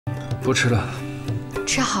不吃了。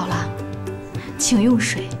吃好了，请用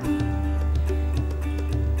水。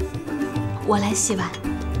我来洗碗。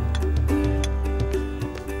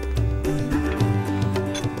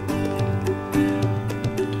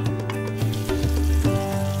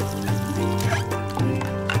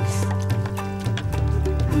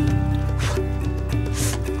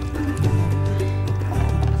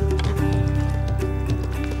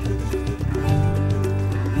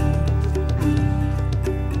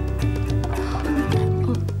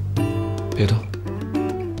别动。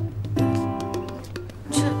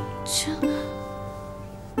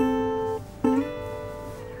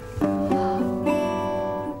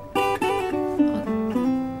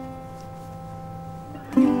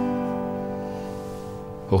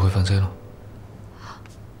我回房间了。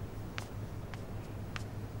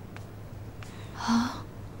啊，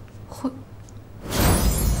回。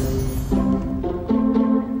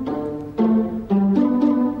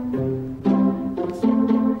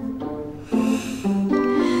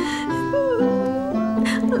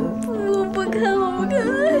我不看，我不看。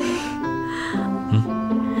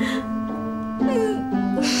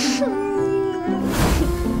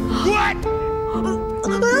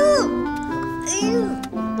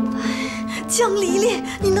江离离，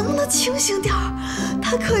你能不能清醒点儿？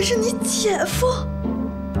他可是你姐夫。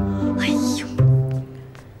哎呦，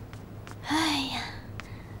哎呀，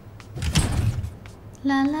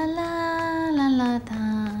啦啦啦啦啦哒。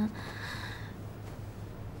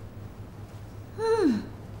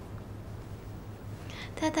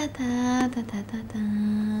哒哒哒哒哒哒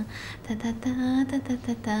哒哒哒哒哒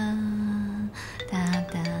哒哒哒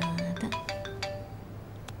哒哒哒。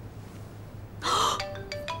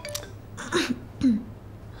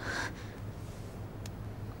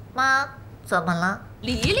妈，怎么了？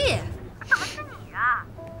黎黎，怎么是你啊？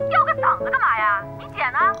吊个嗓子干嘛呀？你姐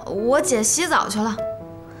呢？我姐洗澡去了。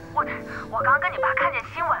我刚跟你爸看见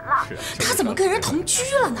新闻了。他怎么跟人同居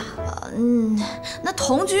了呢？那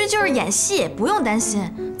同居就是演戏，不用担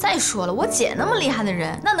心。再说了，我姐那么厉害的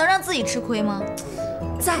人，那能让自己吃亏吗？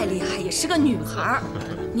再厉害也是个女孩，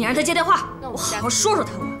你让她接电话，我好好说说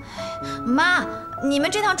她。妈，你们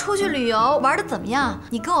这趟出去旅游玩的怎么样？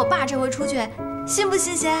你跟我爸这回出去，新不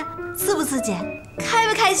新鲜？刺不刺激？开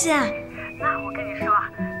不开心啊？那我跟你说，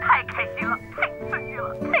太开心了，太刺激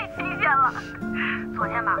了，太新鲜了。昨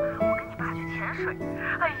天吧，我跟你爸去潜水，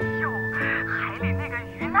哎呦，海里那个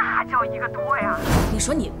鱼那叫一个多呀！你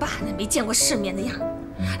说你爸那没见过世面的样，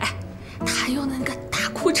哎，他用那个大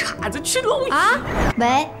裤衩子去露营啊？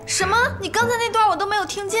喂，什么？你刚才那段我都没有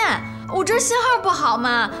听见，我这信号不好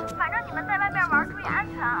嘛。反正你们在外面玩，注意安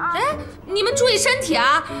全啊！哎，你们注意身体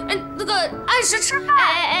啊！那个按时吃饭。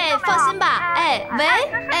哎，放心吧。哎，喂，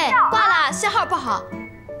哎，挂了，信号不好。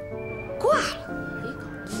挂了。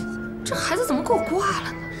这孩子怎么给我挂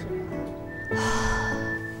了呢？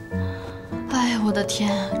哎，我的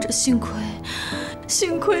天，这幸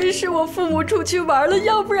亏是我父母出去玩了，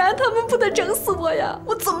要不然他们不得整死我呀！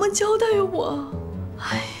我怎么交代呀我？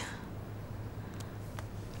哎呀，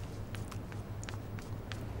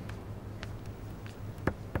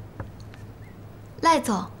赖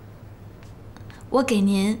总，我给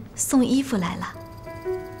您送衣服来了。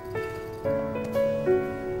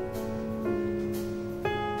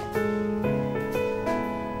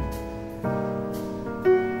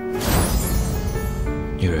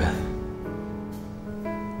女人，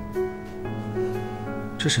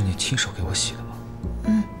这是你亲手给我洗的吗？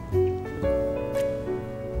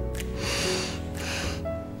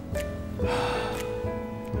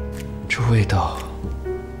这味道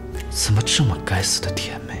怎么这么该死的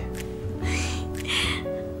甜美？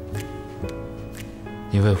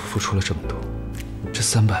你为我付出了这么多，这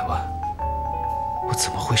300万，我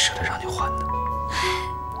怎么会舍得让你还呢？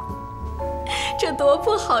这多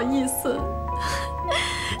不好意思。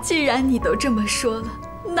既然你都这么说了，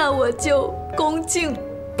那我就恭敬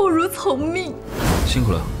不如从命。辛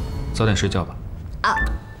苦了，早点睡觉吧。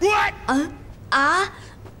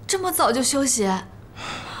这么早就休息？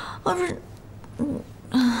不是，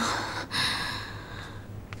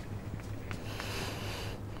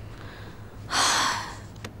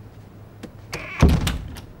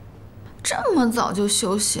这么早就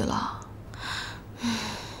休息了，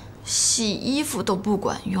洗衣服都不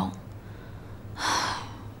管用。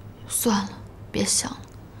算了，别想了，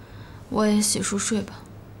我也洗漱睡吧。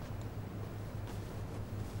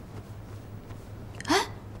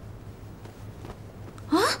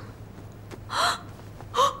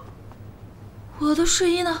我的睡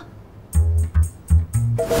衣呢？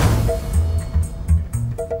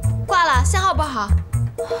挂了，信号不好。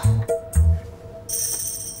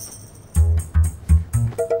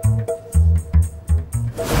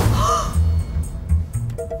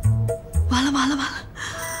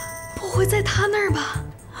会在他那儿吧？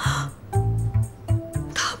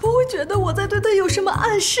他不会觉得我在对他有什么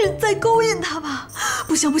暗示，在勾引他吧？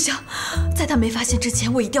不行不行，在他没发现之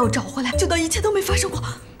前，我一定要找回来，就当一切都没发生过。